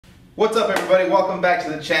What's up everybody, welcome back to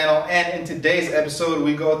the channel, and in today's episode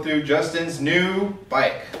we go through Justin's new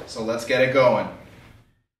bike. So let's get it going.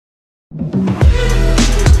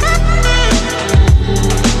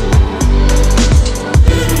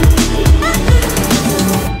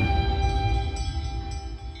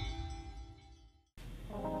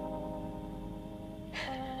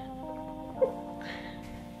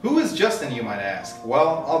 Who is Justin, you might ask?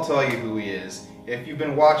 Well, I'll tell you who he is. If you've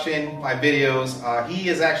been watching my videos, he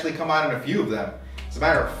has actually come out in a few of them. As a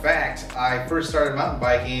matter of fact, I first started mountain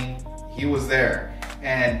biking, he was there.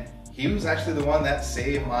 And he was actually the one that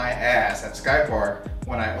saved my ass at Sky Park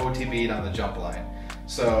when I OTB'd on the jump line.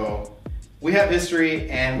 So we have history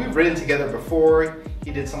and we've ridden together before. He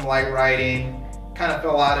did some light riding, kind of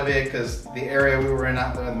fell out of it because the area we were in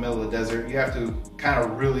out there in the middle of the desert, you have to kind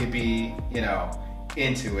of really be,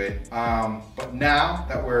 into it. But now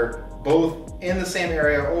that we're both in the same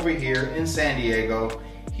area over here in San Diego,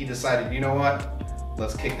 he decided, you know what,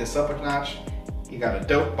 let's kick this up a notch. He got a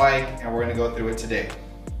dope bike and we're gonna go through it today.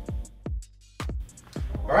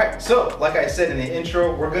 All right, so like I said in the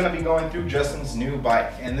intro, we're gonna be going through Justin's new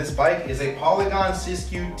bike, and this bike is a Polygon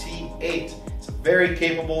Siskiu T8. It's a very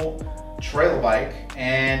capable trail bike,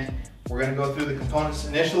 and we're gonna go through the components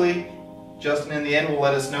initially. Justin in the end will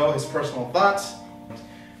let us know his personal thoughts.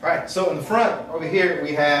 All right, so in the front over here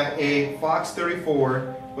we have a Fox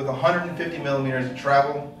 34 with 150 millimeters of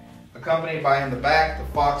travel, accompanied by in the back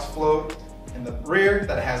the Fox float, in the rear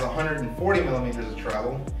that has 140 millimeters of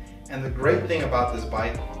travel. And the great thing about this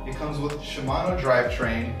bike, it comes with Shimano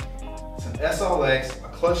drivetrain, it's an SLX, a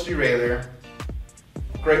clutch derailleur,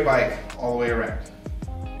 great bike all the way around.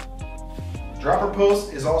 Dropper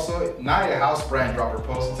post is also not a house brand dropper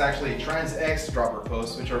post, it's actually a Trans X dropper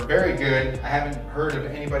post, which are very good. I haven't heard of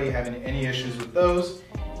anybody having any issues with those,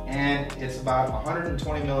 and it's about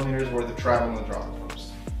 120 millimeters worth of travel on the dropper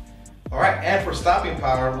post. All right, and for stopping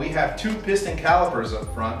power, we have two piston calipers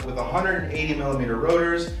up front with 180 millimeter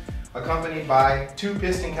rotors, accompanied by two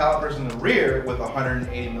piston calipers in the rear with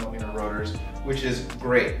 180 millimeter rotors, which is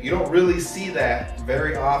great. You don't really see that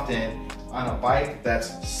very often on a bike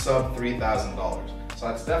that's sub $3,000. So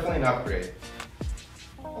that's definitely an upgrade.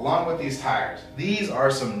 Along with these tires. These are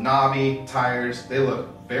some knobby tires. They look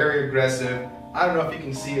very aggressive. I don't know if you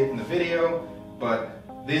can see it in the video, but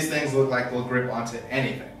these things look like they'll grip onto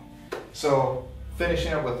anything. So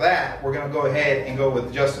finishing up with that, we're gonna go ahead and go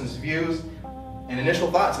with Justin's views and initial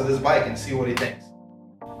thoughts of this bike and see what he thinks.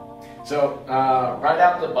 So right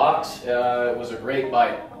out the box, it was a great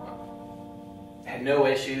bike. Had no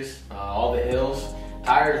issues, all the hills,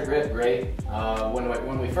 tires grip great.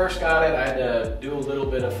 When we first got it, I had to do a little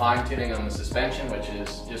bit of fine tuning on the suspension, which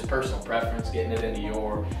is just personal preference, getting it into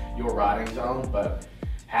your riding zone, but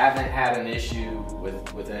haven't had an issue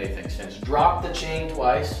with anything since. Dropped the chain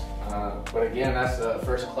twice, but again, that's the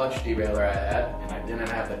first clutch derailleur I had, and I didn't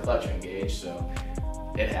have the clutch engaged, so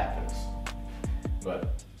it happens.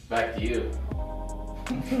 But back to you.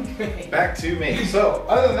 Back to me. So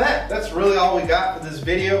other than that, that's really all we got for this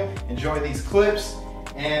video. Enjoy these clips,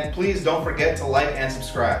 and please don't forget to like and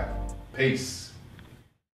subscribe. Peace.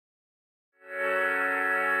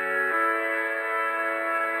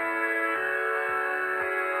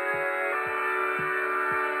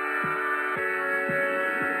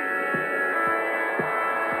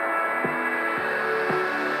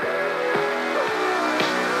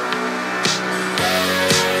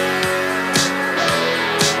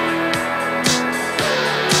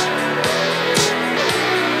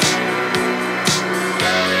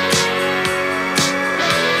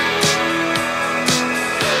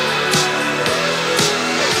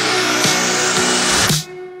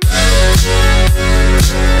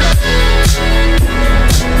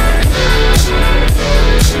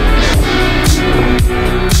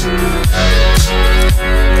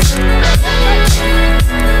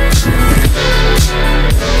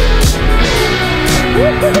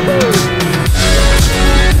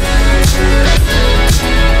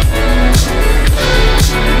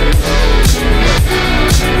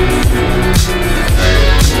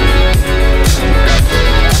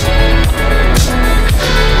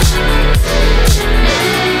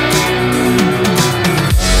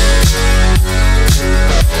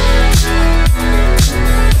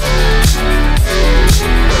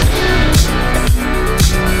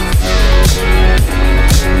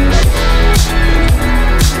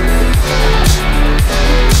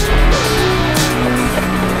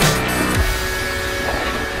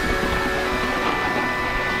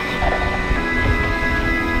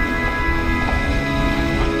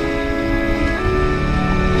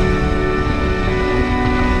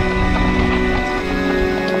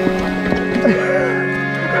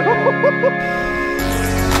 Woo!